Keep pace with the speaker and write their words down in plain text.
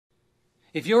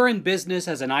If you're in business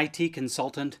as an IT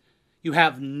consultant, you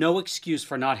have no excuse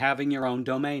for not having your own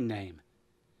domain name.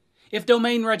 If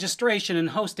domain registration and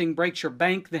hosting breaks your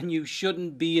bank, then you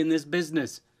shouldn't be in this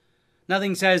business.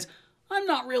 Nothing says, "I'm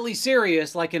not really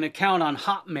serious," like an account on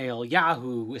Hotmail,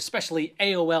 Yahoo, especially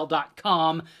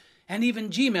AOL.com, and even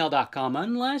Gmail.com,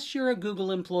 unless you're a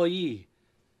Google employee.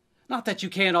 Not that you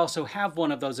can't also have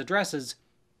one of those addresses,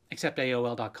 except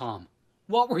AOL.com.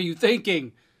 What were you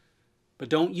thinking? But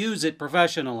don't use it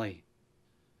professionally.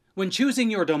 When choosing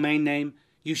your domain name,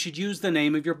 you should use the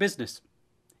name of your business.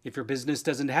 If your business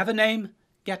doesn't have a name,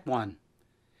 get one.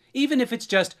 Even if it's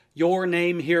just Your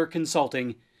Name Here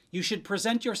Consulting, you should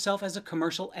present yourself as a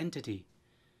commercial entity.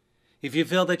 If you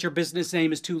feel that your business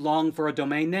name is too long for a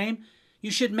domain name,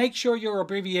 you should make sure your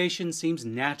abbreviation seems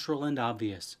natural and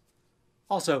obvious.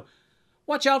 Also,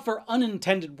 watch out for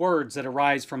unintended words that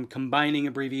arise from combining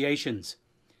abbreviations.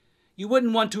 You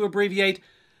wouldn't want to abbreviate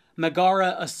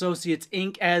Megara Associates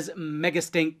Inc. as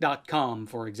Megastink.com,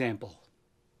 for example.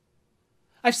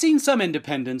 I've seen some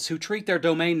independents who treat their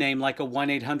domain name like a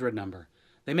 1-800 number.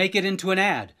 They make it into an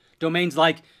ad. Domains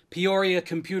like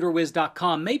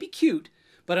PeoriaComputerWiz.com may be cute,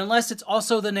 but unless it's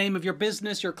also the name of your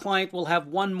business, your client will have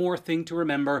one more thing to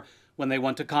remember when they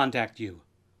want to contact you.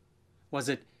 Was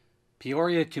it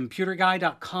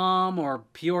PeoriaComputerGuy.com or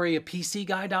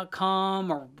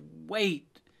PeoriaPCGuy.com? Or wait,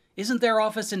 isn't their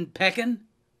office in Pekin?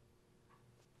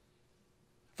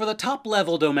 For the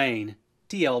top-level domain,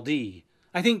 TLD,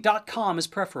 I think .com is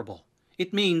preferable.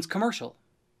 It means commercial.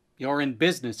 You're in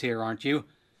business here, aren't you?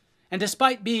 And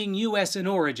despite being U.S. in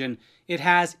origin, it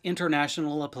has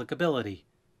international applicability.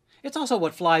 It's also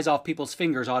what flies off people's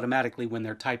fingers automatically when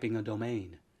they're typing a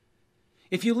domain.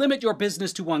 If you limit your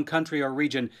business to one country or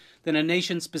region, then a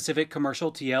nation-specific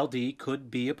commercial TLD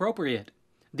could be appropriate.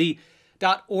 The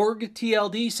 .org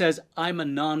TLD says, "I'm a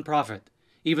nonprofit,"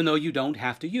 even though you don't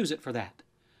have to use it for that.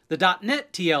 The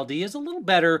 .net TLD is a little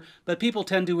better, but people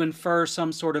tend to infer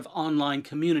some sort of online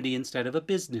community instead of a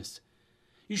business.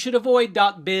 You should avoid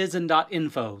 .biz and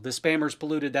 .info. The spammers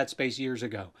polluted that space years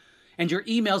ago, and your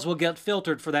emails will get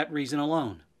filtered for that reason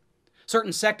alone.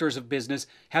 Certain sectors of business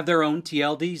have their own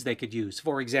TLDs they could use.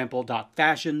 For example,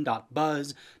 .fashion,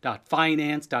 .buzz,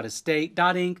 .finance, .estate,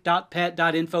 .inc, .pet,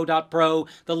 .info, .pro.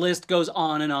 The list goes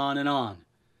on and on and on.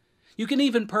 You can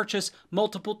even purchase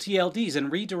multiple TLDs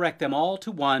and redirect them all to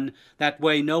one. That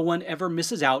way no one ever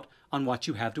misses out on what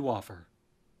you have to offer.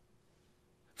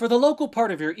 For the local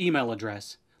part of your email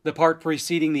address, the part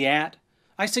preceding the @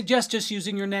 I suggest just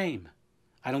using your name.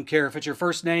 I don't care if it's your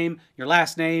first name, your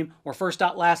last name, or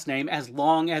first.last name, as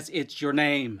long as it's your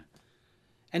name.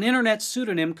 An internet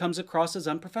pseudonym comes across as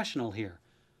unprofessional here.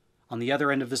 On the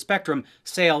other end of the spectrum,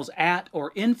 sales @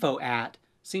 or info @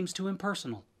 seems too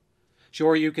impersonal.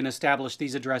 Sure, you can establish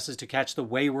these addresses to catch the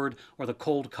wayward or the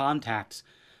cold contacts,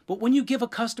 but when you give a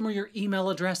customer your email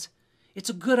address, it's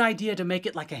a good idea to make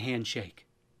it like a handshake.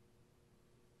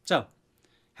 So,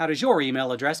 how does your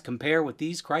email address compare with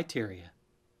these criteria?